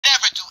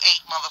work through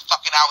 8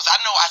 motherfucking hours. I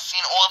know I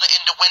seen all the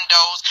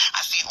innuendos.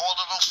 I seen all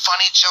the little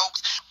funny jokes.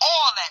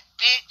 All that,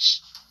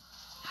 bitch.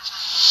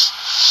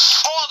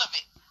 All of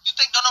it. You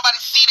think don't nobody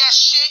see that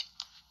shit?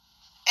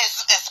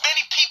 As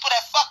many people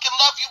that fucking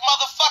love you,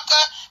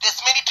 motherfucker,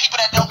 there's many people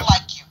that don't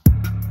like you.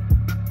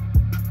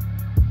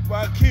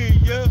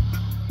 Rakeya,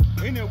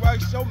 ain't it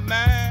right so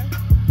mad?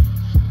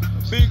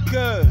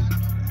 Because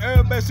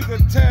everybody sick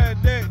and tired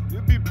of that.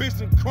 You be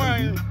bitching,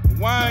 crying,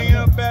 whining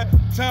about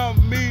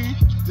telling me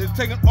just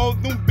taking all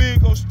them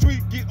big old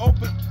street, get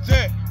open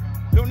that.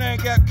 Your name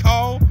got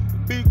called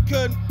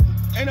because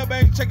ain't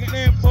nobody checking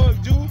in for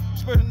you,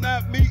 especially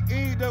not me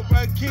either,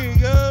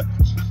 Rakeya.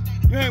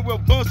 You ain't with a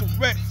bunch of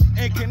rats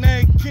and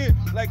Canadian kid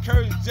like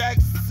Curtis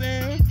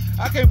Jackson.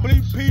 I can't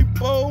believe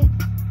people.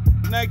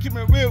 Now keep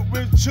me real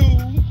with you.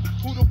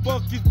 Who the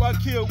fuck is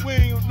Rakeya? We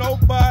ain't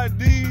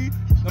nobody.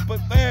 No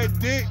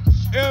pathetic.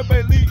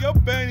 Everybody leave your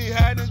panty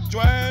hide and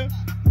dry.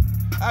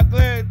 I'm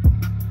glad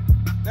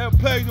that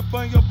plays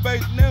upon your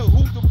face now.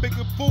 Who's the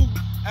biggest fool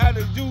out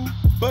of you?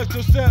 But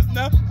yourself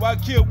now.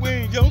 Rakeya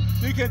win, yo.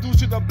 You can't do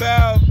shit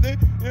about it.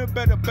 You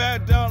better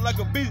back down like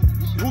a bitch.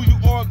 Who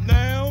you are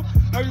now?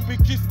 How you be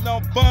kissing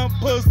on bum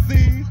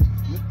pussy?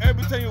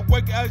 Every time you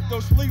wake up, you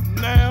don't sleep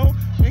now.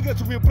 You ain't got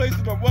too many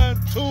places to run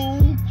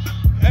to.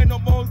 Ain't no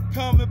more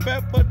coming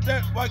back, but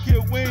that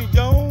Rakeya win,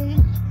 yo.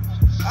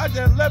 I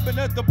just laughing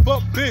at the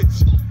fuck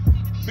bitch.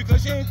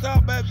 Because she ain't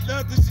talking about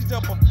nothing, she's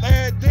just a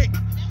bad dick.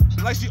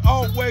 Like she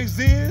always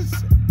is.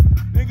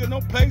 Nigga,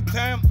 no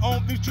playtime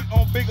on this shit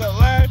on bigger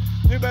life.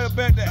 You better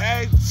bet the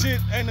ass shit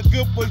ain't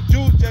good for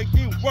you, just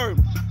get work.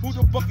 Who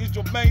the fuck is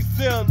your main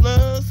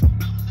sellers?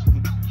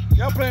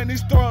 Y'all playing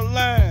these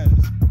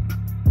storylines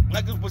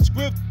like it was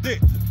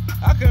scripted.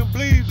 I can't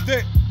believe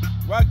that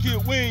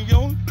Rakeya win,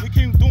 yo. You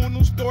keep doing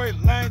them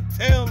storyline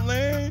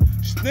telling,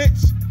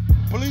 snitch,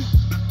 police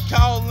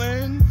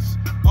callings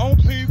on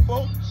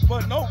people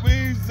for no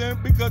reason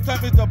because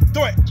time is a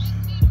threat.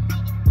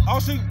 All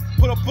she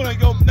put on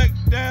your neck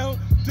down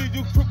till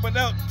you creeping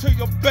out till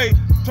your face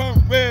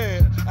turn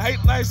red. I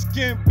hate light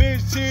skinned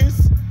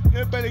bitches.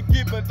 You better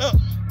give it up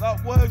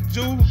like what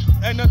you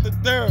ain't nothing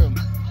there.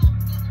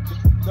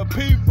 The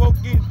people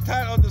getting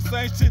tired of the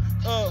same shit.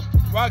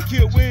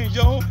 Rakeya win,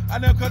 yo. I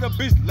never call the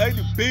bitch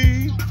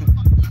Ladybee.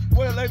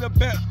 What a lady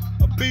bet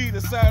a B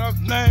the side of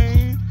her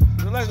name.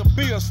 Like a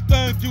bee will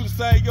stun you to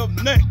side of your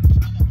neck.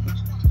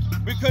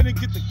 We couldn't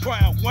get the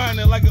crying,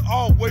 whining like it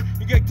always.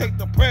 You gotta take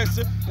the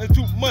pressure. There's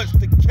too much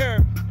to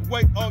carry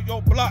weight on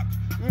your block.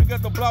 You ain't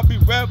got the block be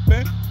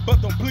rapping,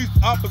 but the police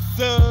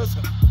officers.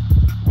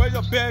 Where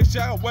your bag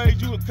shot away,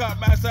 you would caught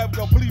my side with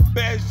your police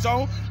badge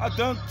on. I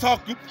done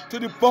talking to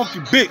the funky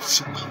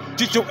bitch.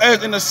 Get your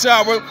ass in the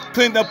shower,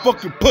 clean that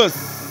fucking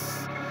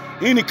puss.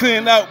 You need to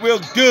clean it out real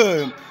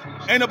good.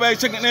 Ain't nobody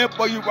checking in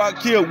for you,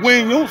 Rakeya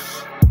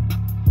Williams.